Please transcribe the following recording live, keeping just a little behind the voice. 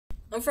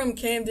I'm from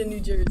Camden, New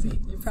Jersey.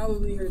 You've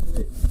probably heard of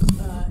it.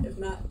 If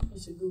not,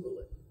 you should Google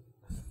it.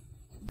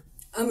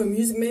 I'm a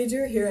music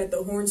major here at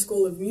the Horn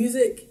School of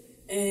Music,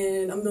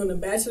 and I'm doing a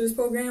bachelor's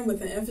program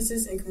with an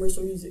emphasis in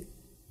commercial music.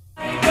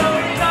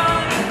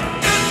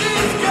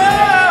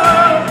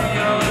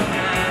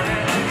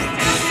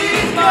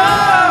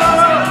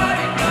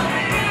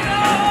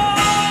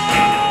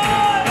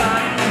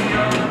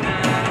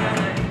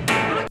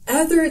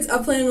 Afterwards,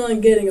 I plan on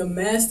getting a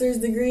master's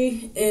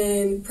degree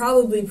in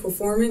probably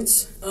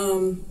performance.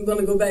 I'm going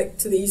to go back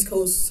to the East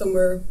Coast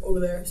somewhere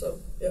over there. So,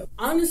 yeah.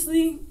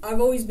 Honestly,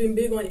 I've always been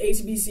big on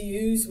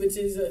HBCUs, which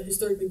is a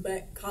historically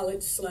black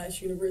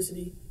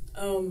college/university.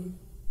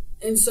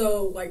 And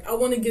so, like, I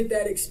want to get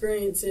that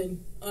experience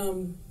in,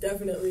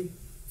 definitely.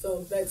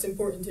 So that's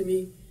important to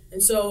me.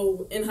 And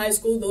so in high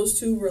school, those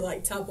two were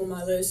like top on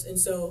my list. And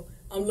so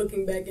I'm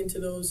looking back into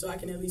those so I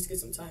can at least get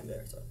some time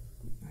there. So.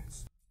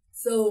 Nice.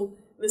 So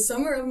the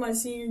summer of my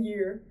senior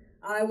year,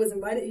 I was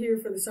invited here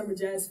for the Summer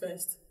Jazz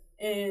Fest.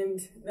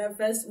 And that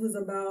fest was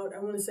about, I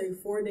want to say,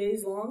 4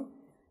 days long.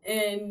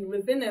 And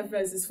within that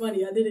fest, it's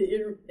funny, I did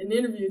an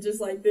interview just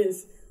like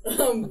this.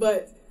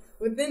 But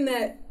within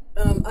that,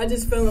 I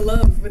just fell in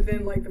love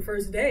within like the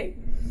first day.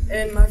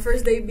 And my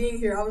first day being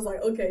here, I was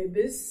like, okay,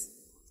 this,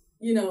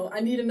 I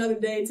need another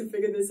day to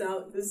figure this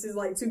out. This is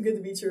like too good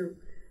to be true.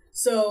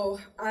 So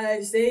I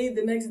stayed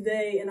the next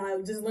day and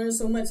I just learned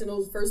so much in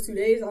those first 2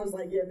 days. I was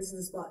like, yeah, this is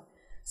the spot.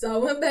 So I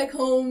went back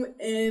home,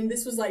 and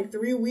this was like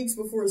 3 weeks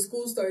before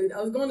school started.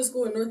 I was going to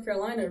school in North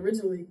Carolina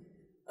originally.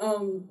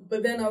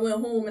 But then I went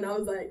home and I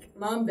was like,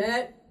 Mom,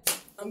 Dad,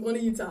 I'm going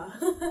to Utah.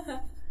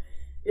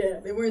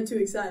 Yeah, they weren't too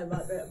excited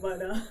about that, but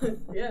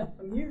yeah,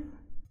 I'm here.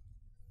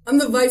 I'm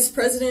the vice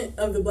president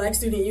of the Black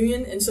Student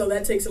Union, and so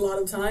that takes a lot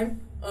of time.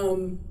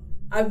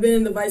 I've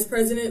been the vice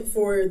president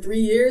for 3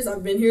 years.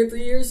 I've been here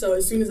 3 years, so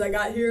as soon as I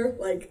got here,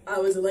 like, I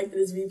was elected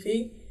as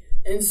VP.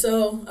 And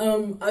so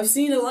I've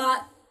seen a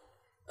lot.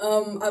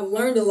 I've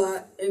learned a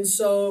lot, and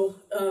so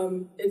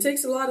it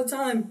takes a lot of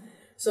time.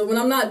 So when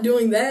I'm not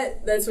doing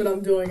that, that's what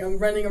I'm doing. I'm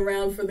running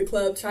around for the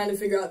club, trying to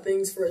figure out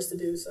things for us to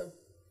do. So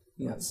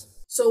yes.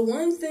 So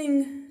one good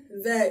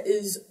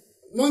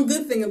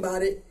thing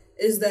about it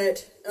is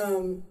that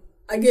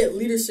I get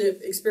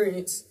leadership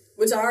experience,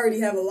 which I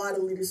already have a lot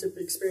of leadership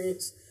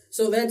experience.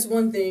 So that's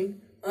one thing.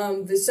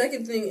 The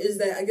second thing is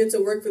that I get to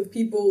work with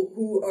people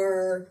who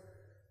are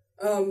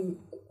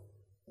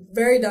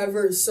very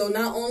diverse. So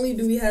not only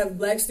do we have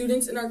Black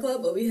students in our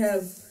club, but we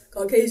have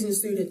Caucasian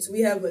students,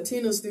 we have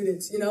Latino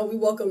students, we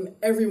welcome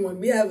everyone.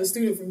 We have a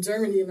student from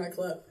Germany in our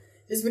club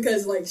just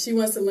because like she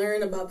wants to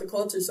learn about the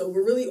culture. So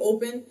we're really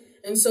open.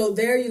 And so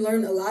there you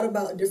learn a lot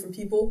about different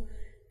people.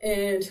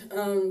 And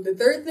the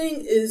third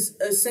thing is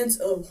a sense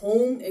of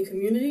home and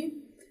community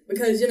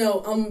because,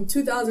 I'm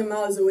 2,000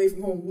 miles away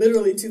from home,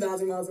 literally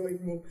 2,000 miles away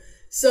from home.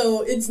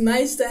 So it's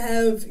nice to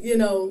have,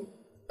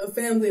 a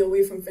family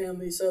away from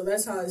family. So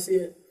that's how I see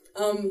it.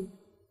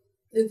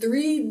 The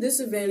three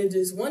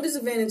disadvantages. One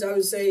disadvantage I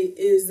would say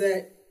is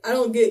that I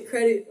don't get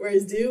credit where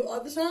it's due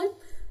all the time.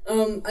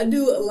 I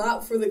do a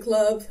lot for the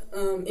club.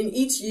 In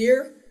each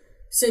year,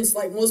 since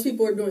like most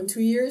people are doing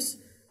 2 years,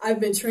 I've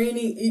been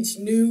training each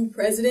new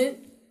president.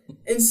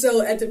 And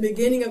so at the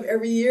beginning of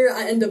every year,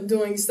 I end up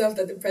doing stuff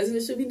that the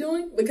president should be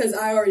doing because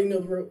I already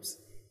know the ropes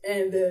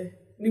and the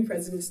new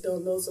presidents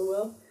don't know so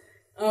well.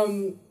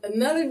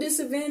 Another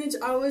disadvantage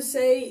I would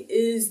say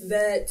is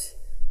that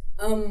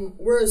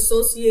we're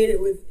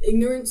associated with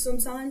ignorance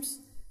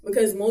sometimes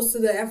because most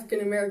of the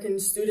African-American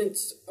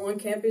students on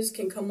campus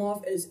can come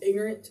off as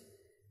ignorant.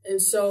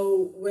 And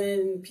so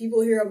when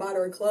people hear about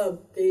our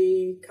club,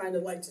 they kind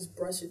of like just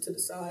brush it to the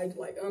side.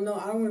 Like, oh no,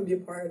 I don't want to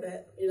be a part of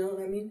that. You know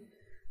what I mean?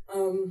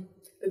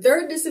 The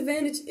third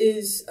disadvantage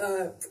is,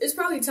 it's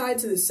probably tied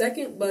to the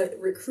second, but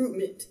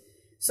recruitment.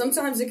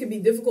 Sometimes it can be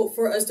difficult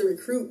for us to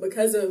recruit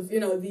because of,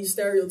 these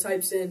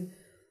stereotypes. And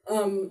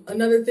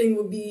another thing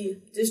would be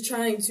just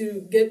trying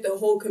to get the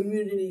whole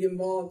community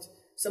involved.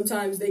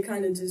 Sometimes they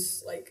kind of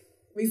just like,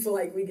 we feel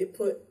like we get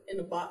put in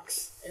a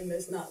box and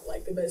that's not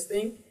like the best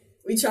thing.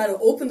 We try to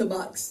open the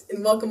box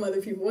and welcome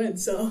other people in.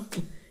 So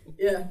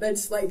yeah,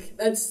 that's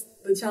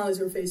the challenge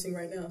we're facing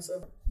right now.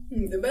 So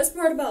the best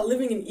part about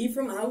living in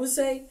Ephraim, I would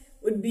say,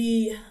 would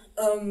be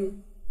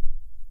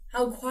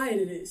how quiet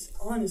it is,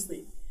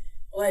 honestly.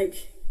 Like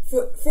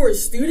for a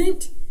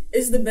student,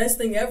 it's the best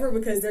thing ever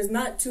because there's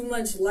not too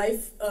much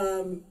life,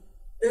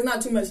 there's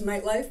not too much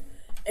nightlife,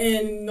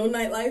 and no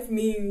nightlife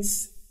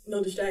means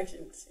no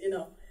distractions,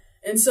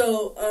 And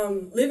so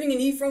living in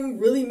Ephraim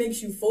really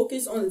makes you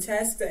focus on the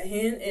tasks at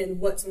hand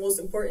and what's most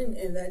important,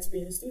 and that's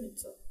being a student.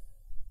 So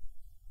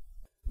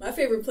my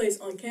favorite place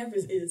on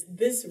campus is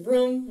this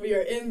room we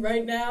are in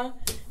right now,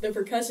 the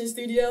percussion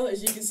studio.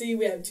 As you can see,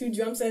 we have 2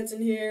 drum sets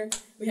in here.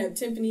 We have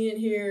timpani in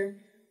here.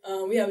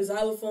 We have a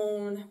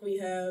xylophone. We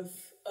have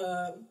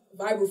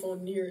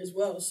vibraphone in here as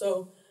well.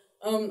 So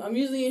I'm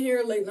usually in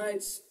here late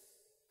nights,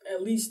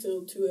 at least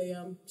till 2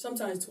 a.m.,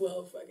 sometimes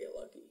 12 if I get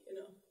lucky,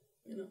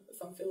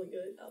 if I'm feeling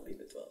good, I'll leave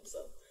at 12.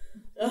 So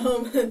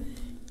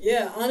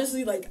Yeah,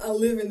 honestly, like, I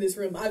live in this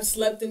room. I've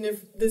slept in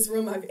this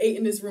room. I've ate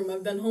in this room.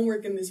 I've done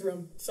homework in this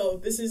room. So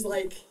this is,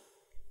 like,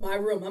 my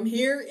room. I'm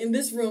here in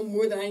this room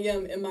more than I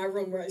am in my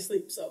room where I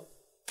sleep. So,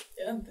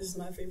 yeah, this is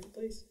my favorite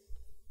place.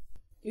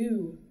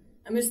 Ew,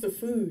 I miss the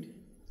food.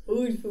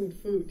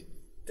 Food.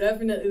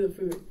 Definitely the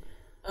food.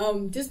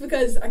 Just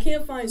because I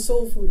can't find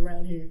soul food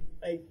around here.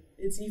 Like,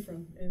 it's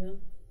Ephraim, you know?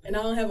 And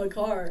I don't have a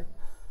car.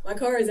 My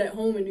car is at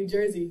home in New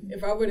Jersey.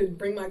 If I were to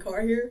bring my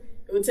car here,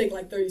 it would take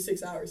like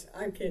 36 hours.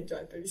 I can't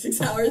drive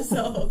 36 hours,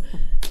 so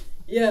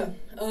yeah.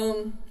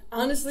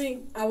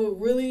 Honestly, I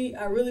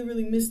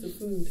really miss the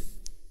food.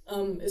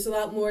 It's a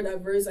lot more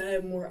diverse. I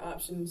have more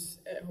options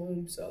at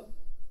home, so.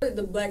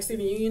 The Black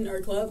Student Union,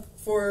 our club,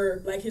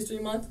 for Black History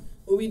Month,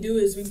 what we do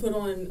is we put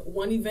on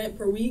one event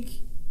per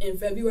week in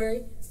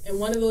February, and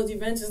one of those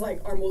events is like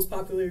our most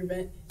popular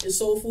event. It's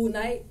Soul Food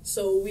Night,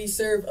 so we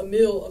serve a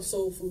meal of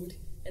soul food,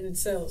 and it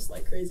sells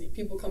like crazy.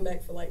 People come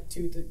back for like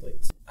 2-3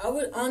 plates. I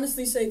would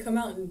honestly say come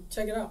out and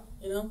check it out,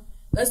 you know?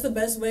 That's the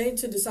best way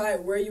to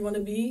decide where you want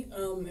to be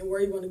and where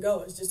you want to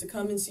go, is just to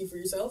come and see for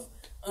yourself.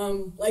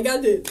 Like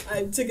I did.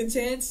 I took a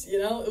chance, you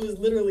know? It was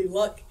literally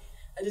luck.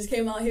 I just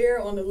came out here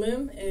on a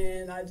limb,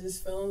 and I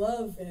just fell in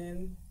love,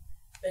 and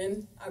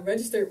then I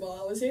registered while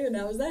I was here, and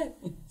that was that.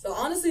 So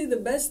honestly, the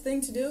best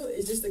thing to do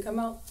is just to come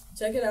out,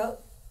 check it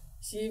out,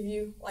 see if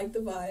you like the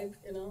vibe,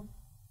 you know,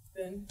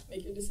 then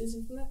make your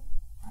decision from that.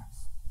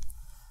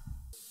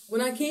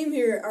 When I came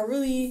here,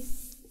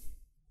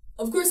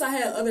 of course I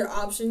had other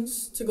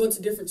options to go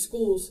to different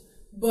schools,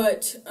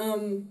 but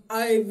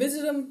I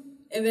visited them,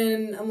 and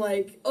then I'm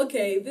like,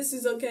 okay, this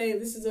is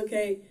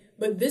okay,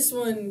 but this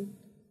one,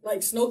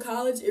 like Snow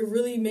College, it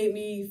really made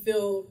me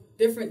feel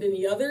different than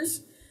the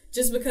others,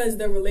 just because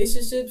the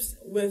relationships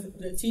with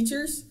the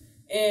teachers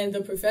and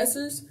the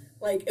professors,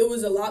 like, it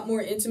was a lot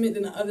more intimate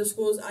than the other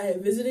schools I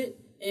had visited,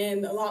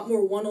 and a lot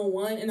more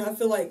one-on-one, and I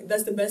feel like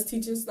that's the best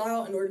teaching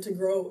style in order to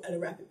grow at a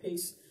rapid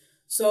pace.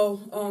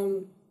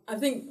 So I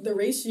think the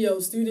ratio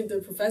student to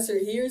professor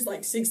here is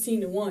like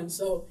 16-1.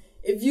 So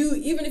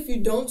even if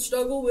you don't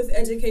struggle with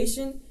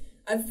education,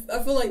 I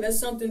feel like that's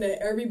something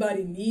that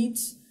everybody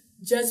needs,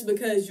 just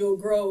because you'll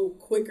grow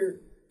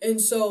quicker. And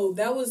so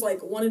that was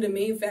like one of the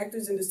main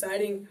factors in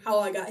deciding how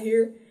I got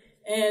here.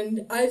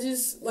 And I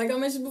just, like I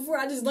mentioned before,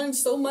 I just learned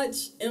so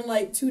much in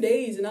like 2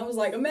 days. And I was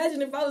like,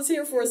 imagine if I was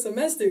here for a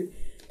semester.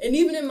 And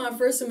even in my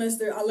first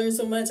semester, I learned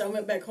so much. I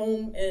went back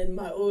home, and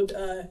my old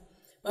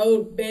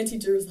band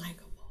teacher was like,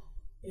 oh,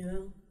 you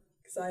know,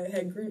 because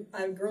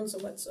I've grown so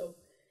much. So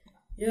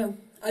yeah,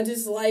 I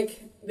just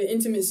like the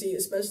intimacy,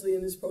 especially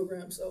in this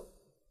program. So.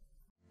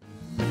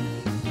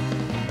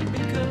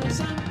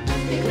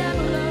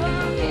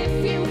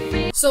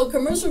 So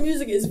commercial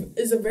music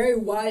is a very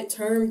wide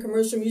term.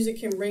 Commercial music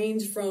can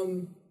range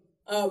from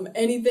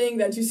anything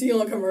that you see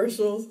on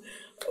commercials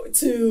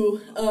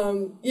to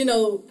you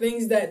know,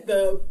 things that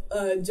the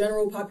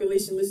general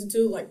population listen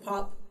to, like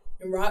pop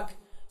and rock.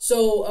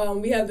 So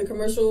we have the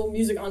commercial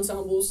music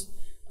ensembles,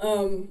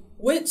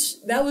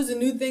 which that was a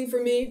new thing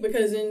for me,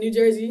 because in New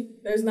Jersey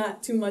there's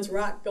not too much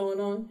rock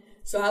going on.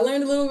 So I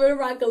learned a little bit of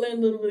rock, I learned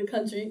a little bit of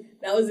country.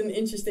 That was an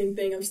interesting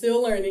thing. I'm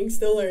still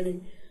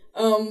learning.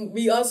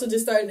 We also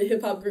just started a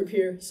hip-hop group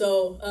here,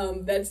 so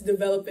that's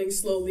developing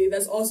slowly.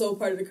 That's also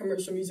part of the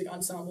commercial music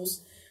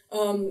ensembles.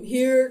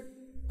 Here,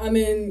 I'm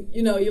in,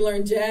 you know, you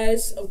learn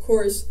jazz, of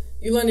course.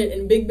 You learn it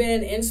in big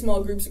band and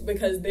small groups,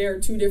 because they are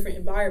two different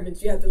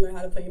environments. You have to learn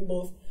how to play in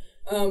both.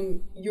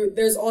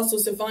 There's also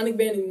symphonic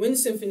band and wind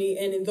symphony,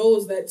 and in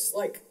those, that's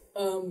like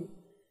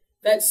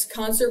that's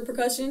concert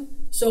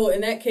percussion. So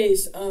in that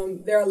case,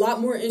 there are a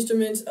lot more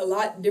instruments, a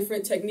lot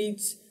different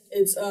techniques.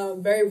 It's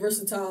very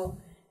versatile.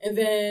 And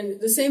then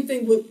the same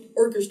thing with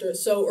orchestra.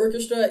 So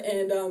orchestra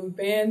and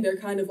band, they're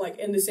kind of like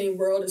in the same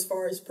world as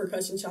far as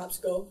percussion chops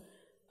go.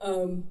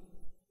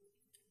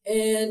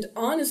 And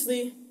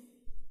honestly,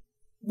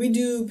 we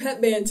do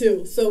pep band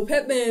too. So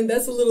pep band,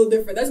 that's a little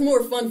different. That's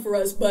more fun for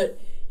us, but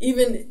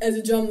even as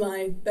a drum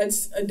line,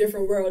 that's a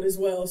different world as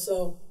well.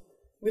 So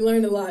we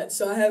learned a lot.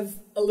 So I have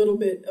a little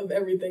bit of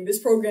everything. This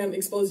program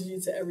exposes you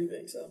to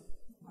everything. So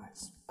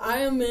nice. I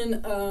am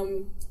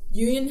in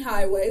Union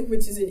Highway,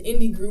 which is an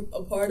indie group,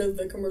 a part of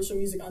the commercial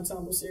music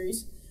ensemble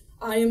series.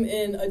 I am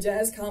in a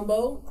jazz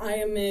combo. I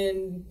am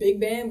in big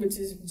band, which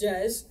is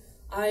jazz.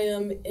 I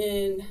am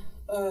in,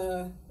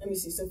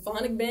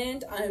 symphonic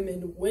band. I am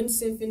in wind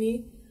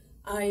symphony.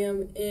 I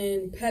am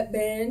in pep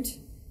band.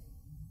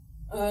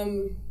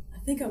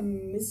 I think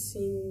I'm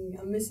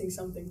missing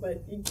something,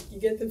 but you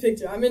get the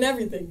picture. I'm in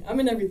everything.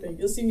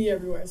 You'll see me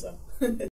everywhere, so.